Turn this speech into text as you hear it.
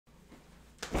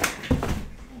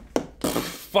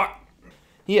Fuck.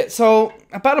 Yeah, so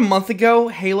about a month ago,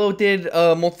 Halo did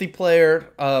a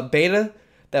multiplayer beta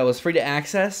that was free to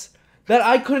access that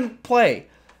I couldn't play.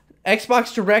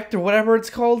 Xbox Direct or whatever it's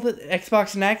called,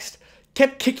 Xbox Next,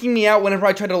 kept kicking me out whenever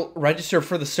I tried to register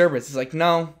for the service. It's like,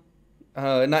 no,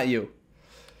 not you.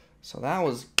 So that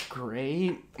was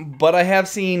great. But I have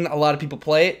seen a lot of people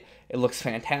play it. It looks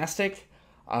fantastic.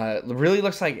 It really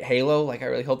looks like Halo. Like, I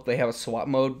really hope they have a SWAT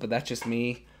mode, but that's just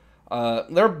me.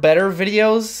 There are better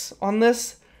videos on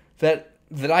this that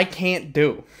I can't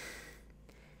do.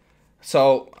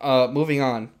 So, moving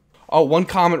on. Oh, one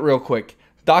comment real quick.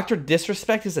 Dr.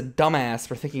 Disrespect is a dumbass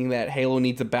for thinking that Halo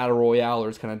needs a battle royale or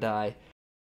it's gonna die.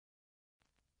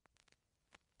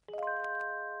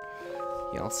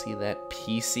 Y'all see that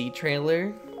PC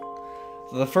trailer?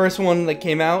 So the first one that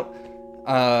came out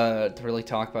to really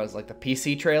talk about is like the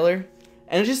PC trailer.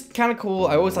 And it's just kind of cool.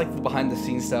 I always like the behind the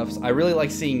scenes stuff. So I really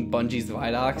like seeing Bungie's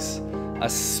Vidocs,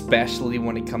 especially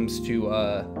when it comes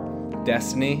to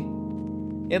Destiny.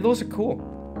 Yeah, those are cool.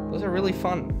 Those are really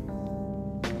fun.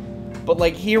 But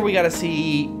like here we gotta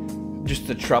see just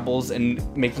the troubles and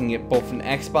making it both an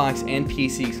Xbox and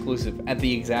PC exclusive at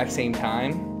the exact same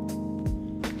time.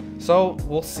 So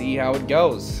we'll see how it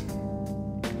goes.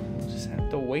 We'll just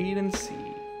have to wait and see.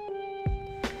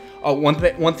 Oh,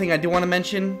 one thing I do want to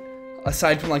mention,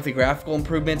 aside from like the graphical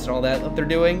improvements and all that they're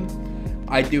doing,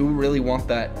 I do really want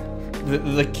that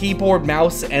the keyboard,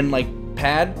 mouse, and like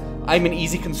pad. I'm an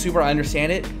easy consumer, I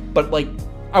understand it, but like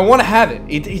I want to have it.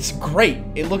 It's great.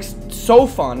 It looks so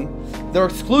fun. They're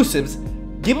exclusives.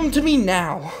 Give them to me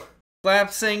now.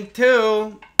 Slap Sync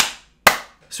 2.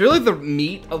 So really the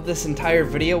meat of this entire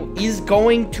video is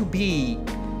going to be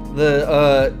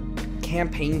the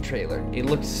campaign trailer. It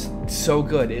looks so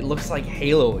good. It looks like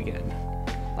Halo again.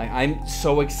 Like, I'm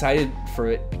so excited for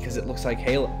it because it looks like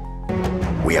Halo.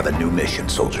 We have a new mission,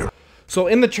 soldier. So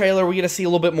in the trailer, we get to see a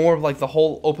little bit more of like the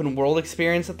whole open world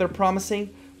experience that they're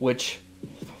promising, which,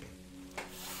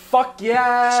 fuck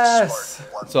yes!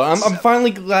 So I'm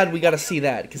finally glad we got to see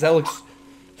that because that looks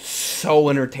so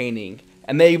entertaining.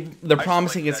 And they're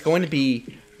promising it's going to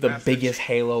be the biggest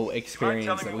Halo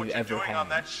experience that we've ever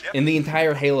had. In the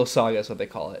entire Halo saga is what they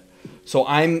call it. So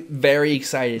I'm very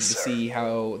excited to see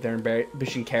how their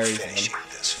ambition carries them.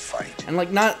 And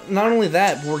like not only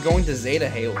that, but we're going to Zeta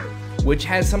Halo, which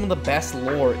has some of the best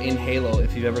lore in Halo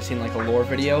if you've ever seen like a lore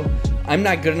video. I'm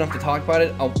not good enough to talk about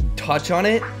it. I'll touch on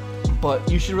it, but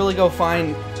you should really go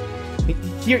find...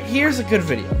 Here's a good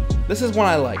video. This is one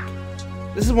I like.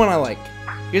 This is one I like.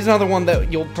 Here's another one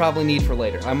that you'll probably need for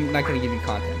later. I'm not going to give you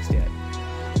context yet.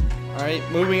 Alright,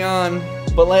 moving on.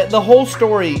 But like, the whole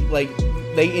story, like,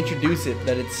 they introduce it,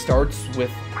 that it starts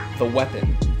with the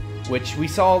weapon, which we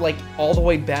saw, like, all the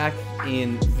way back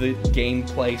in the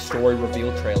gameplay story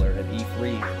reveal trailer at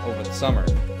E3 over the summer.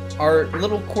 Our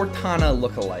little Cortana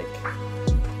look-alike.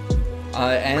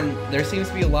 And there seems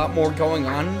to be a lot more going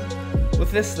on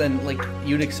with this than, like,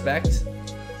 you'd expect.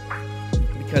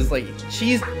 Because, like,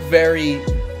 she's very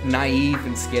naive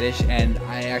and skittish, and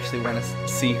I actually want to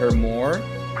see her more.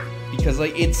 Because,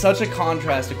 like, it's such a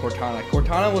contrast to Cortana.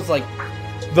 Cortana was, like,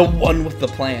 the one with the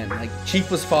plan. Like, Chief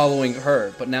was following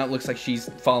her, but now it looks like she's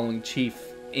following Chief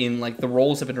in, like, the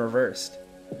roles have been reversed.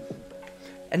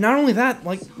 And not only that,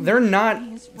 like, they're not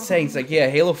saying, it's like, yeah,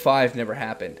 Halo 5 never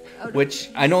happened. Which,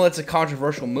 I know that's a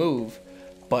controversial move,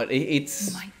 but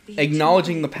it's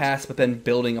acknowledging the past, but then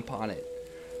building upon it.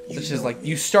 Which is like,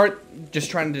 you start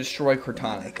just trying to destroy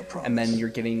Cortana, and then you're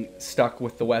getting stuck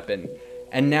with the weapon.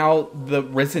 And now the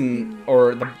Risen,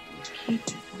 or the... What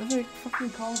are they fucking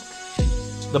called?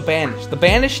 The Banished. The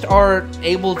Banished are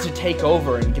able to take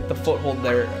over and get the foothold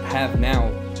they have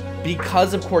now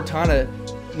because of Cortana,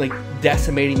 like,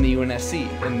 decimating the UNSC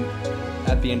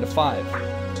at the end of 5.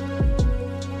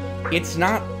 It's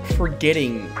not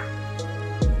forgetting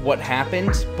what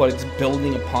happened, but it's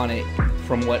building upon it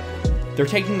from what... They're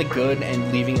taking the good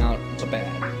and leaving out the bad.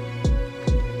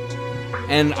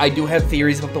 And I do have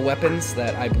theories about the weapons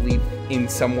that I believe in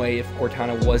some way if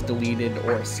Cortana was deleted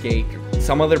or escaped,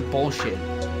 some other bullshit,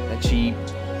 that she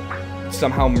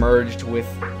somehow merged with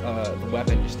the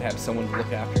weapon just to have someone to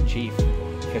look after Chief.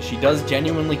 Because she does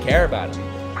genuinely care about him.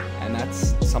 And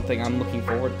that's something I'm looking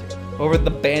forward to. However,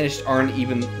 the Banished aren't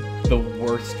even the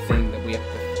worst thing that we have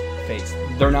to face.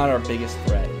 They're not our biggest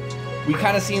threat. We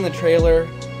kind of see in the trailer...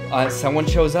 someone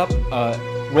shows up.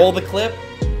 Roll the clip,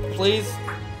 please.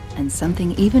 And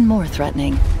something even more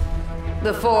threatening.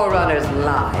 The Forerunner's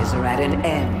lies are at an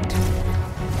end.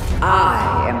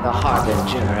 I am the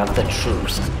harbinger of the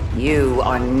truth. You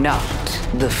are not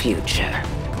the future.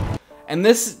 And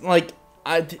this, like,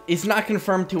 it's not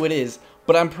confirmed who it is,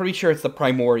 but I'm pretty sure it's the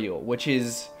Primordial, which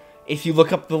is, if you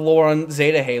look up the lore on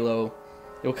Zeta Halo,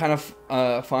 you'll kind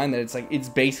of find that it's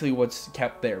basically what's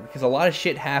kept there, because a lot of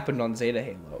shit happened on Zeta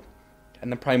Halo,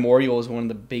 and the Primordial is one of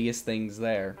the biggest things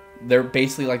there. They're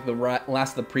basically like the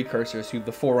last of the precursors who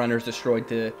the Forerunners destroyed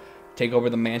to take over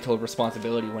the mantle of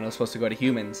responsibility when it was supposed to go to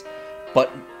humans. But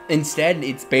instead,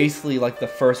 it's basically like the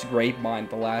first great mind,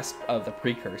 the last of the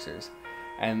precursors,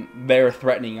 and they're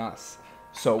threatening us.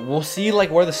 So we'll see like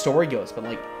where the story goes, but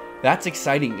like that's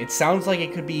exciting. It sounds like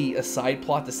it could be a side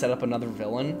plot to set up another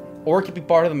villain, or it could be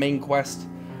part of the main quest.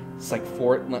 It's like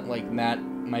like that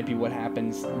might be what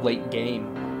happens late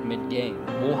game, mid game.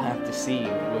 We'll have to see.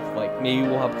 With like maybe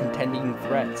we'll have contending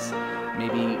threats.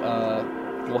 Maybe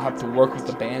we'll have to work with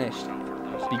the banished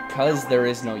because there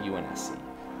is no UNSC.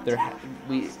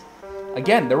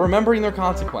 Again, they're remembering their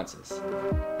consequences,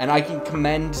 and I can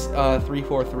commend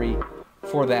 343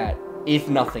 for that, if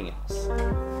nothing else.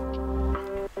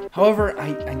 However,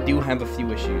 I do have a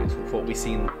few issues with what we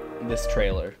see in this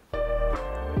trailer.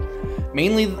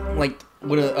 Mainly, like,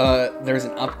 there's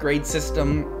an upgrade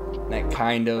system that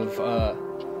kind of,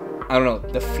 I don't know,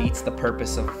 defeats the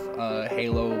purpose of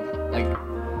Halo. Like,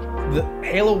 the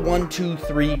Halo 1, 2,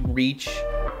 3 Reach,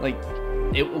 like,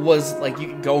 it was like you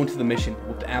could go into the mission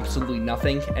with absolutely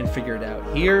nothing and figure it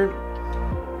out. Here,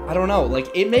 I don't know, like,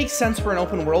 it makes sense for an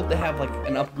open world to have, like,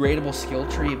 an upgradable skill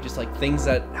tree of just, like, things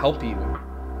that help you.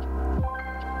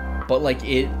 But, like,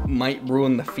 it might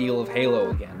ruin the feel of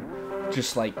Halo again.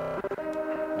 Just like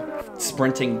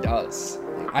sprinting does.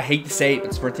 I hate to say it,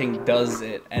 but sprinting does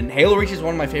it. And Halo Reach is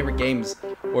one of my favorite games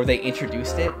where they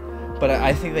introduced it, but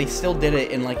I think they still did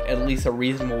it in, like, at least a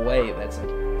reasonable way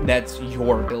that's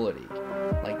your ability.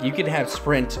 Like, you could have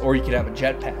sprint, or you could have a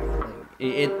jetpack. Like,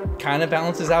 it kind of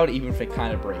balances out, even if it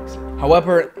kind of breaks.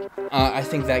 However, I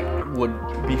think that would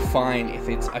be fine if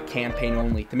it's a campaign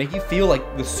only, to make you feel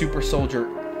like the super soldier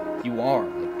you are.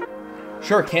 Like,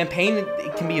 sure, campaign,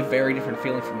 it can be a very different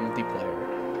feeling from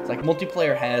multiplayer. It's like,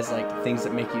 multiplayer has, like, things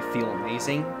that make you feel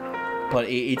amazing, but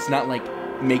it's not, like,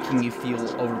 making you feel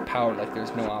overpowered, like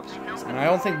there's no obstacles. And I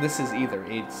don't think this is either.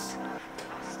 It's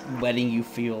letting you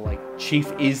feel like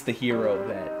Chief is the hero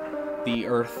that the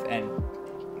Earth and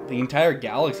the entire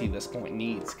galaxy at this point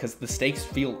needs, because the stakes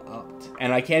feel upped.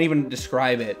 And I can't even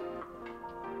describe it,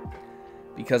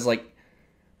 because, like,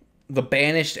 the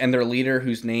Banished and their leader,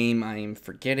 whose name I am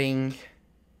forgetting.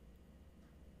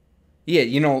 Yeah,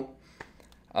 you know,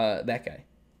 that guy.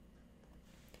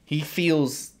 He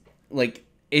feels like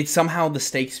it's somehow the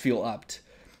stakes feel upped.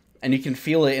 And you can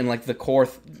feel it in, like, the core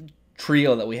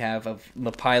trio that we have of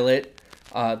the pilot,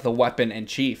 the weapon, and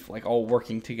Chief, like, all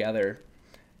working together.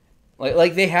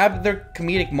 Like they have their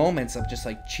comedic moments of just,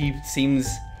 like, Chief seems,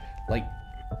 like,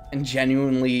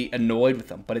 genuinely annoyed with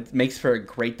them, but it makes for a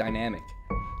great dynamic.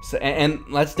 So, and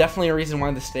that's definitely a reason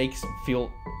why the stakes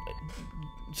feel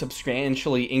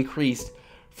substantially increased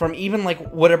from even, like,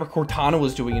 whatever Cortana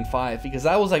was doing in 5, because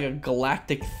that was, like, a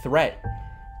galactic threat,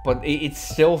 but it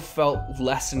still felt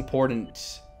less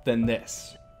important than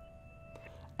this.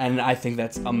 And I think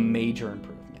that's a major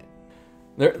improvement.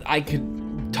 I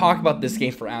could talk about this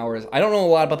game for hours. I don't know a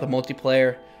lot about the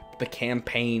multiplayer, but the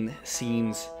campaign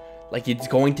seems like it's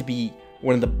going to be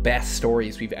one of the best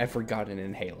stories we've ever gotten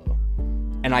in Halo.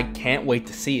 And I can't wait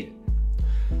to see it.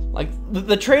 Like,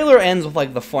 the trailer ends with,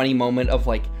 like, the funny moment of,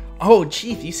 like, oh,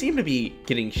 Chief, you seem to be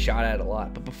getting shot at a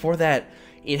lot. But before that,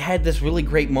 it had this really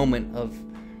great moment of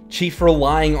Chief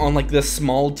relying on, like, the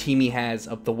small team he has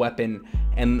of the weapon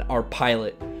and our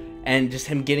pilot, and just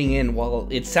him getting in. While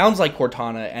it sounds like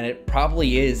Cortana, and it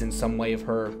probably is in some way of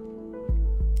her,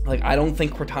 like, I don't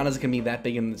think Cortana's gonna be that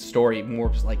big in the story. More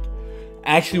just like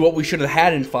actually what we should have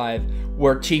had in 5,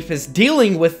 where Chief is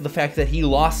dealing with the fact that he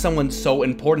lost someone so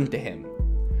important to him.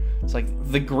 It's like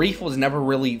the grief was never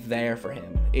really there for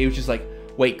him. It was just like,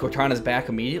 wait, Cortana's back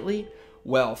immediately?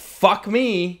 Well, fuck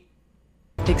me.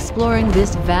 Exploring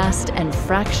this vast and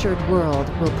fractured world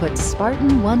will put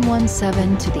Spartan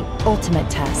 117 to the ultimate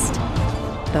test.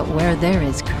 But where there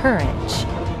is courage,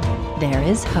 there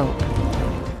is hope.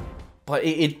 But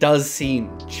it does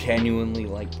seem genuinely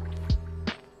like...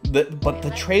 But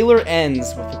the trailer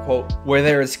ends with the quote, where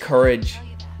there is courage,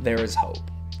 there is hope.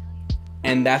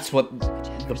 And that's what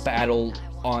the battle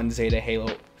on Zeta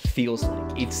Halo feels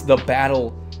like. It's the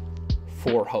battle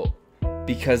for hope.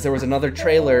 Because there was another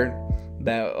trailer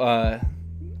that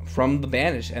from the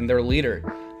Banished and their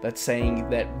leader that's saying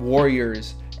that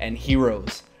warriors and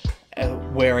heroes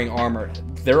wearing armor,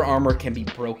 their armor can be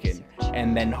broken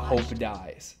and then hope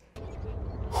dies.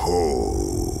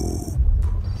 Hope.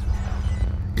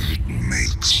 It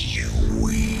makes you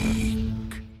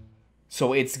weak.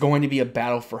 So it's going to be a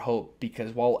battle for hope,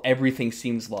 because while everything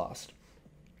seems lost,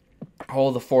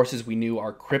 all the forces we knew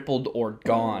are crippled or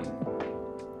gone.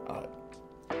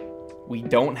 We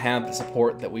don't have the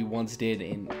support that we once did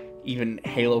in even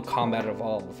Halo Combat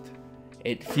Evolved.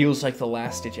 It feels like the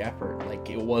last-ditch effort, like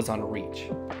it was on Reach.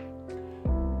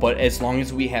 But as long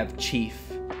as we have Chief,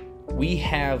 we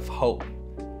have hope.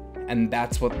 And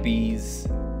that's what this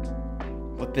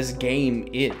game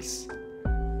is.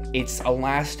 It's a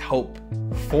last hope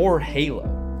for Halo.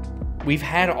 We've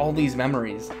had all these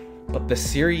memories, but the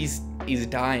series is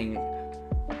dying.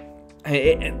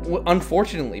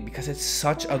 Unfortunately, because it's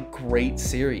such a great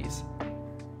series.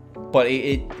 But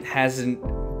it hasn't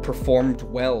performed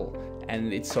well,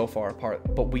 and it's so far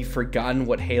apart. But we've forgotten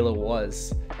what Halo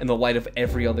was in the light of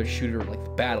every other shooter like the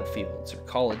Battlefields or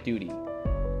Call of Duty.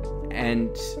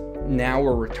 And now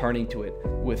we're returning to it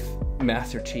with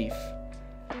Master Chief.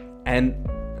 And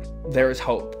there is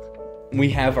hope. We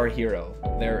have our hero.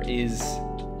 There is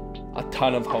a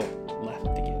ton of hope left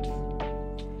to give.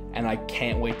 And I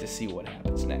can't wait to see what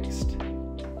happens next.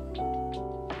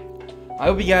 I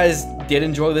hope you guys did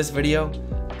enjoy this video.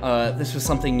 This was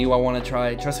something new I want to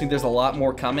try. Trust me, there's a lot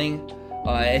more coming.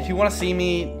 If you want to see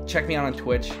me, check me out on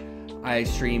Twitch. I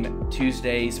stream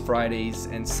Tuesdays, Fridays,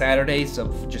 and Saturdays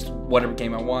of just whatever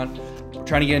game I want. We're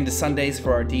trying to get into Sundays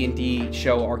for our D&D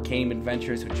show, Arcane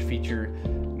Adventures, which feature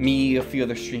me, a few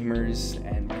other streamers,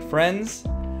 and my friends.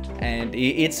 And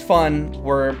it's fun.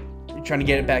 We're trying to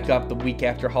get it back up the week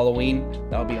after Halloween.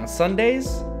 That'll be on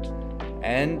Sundays.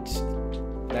 And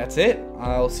that's it.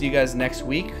 I'll see you guys next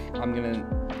week.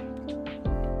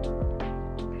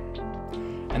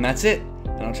 And that's it.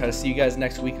 And I'll try to see you guys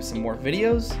next week with some more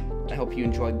videos. I hope you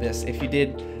enjoyed this. If you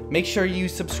did, make sure you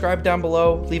subscribe down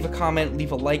below. Leave a comment,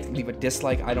 leave a like, leave a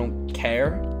dislike. I don't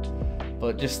care.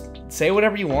 But just say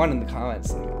whatever you want in the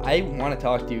comments. I want to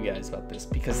talk to you guys about this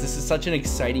because this is such an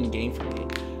exciting game for me.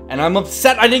 And I'm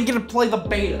upset I didn't get to play the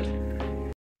beta.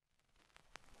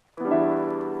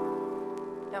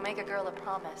 Don't make a girl a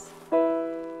promise.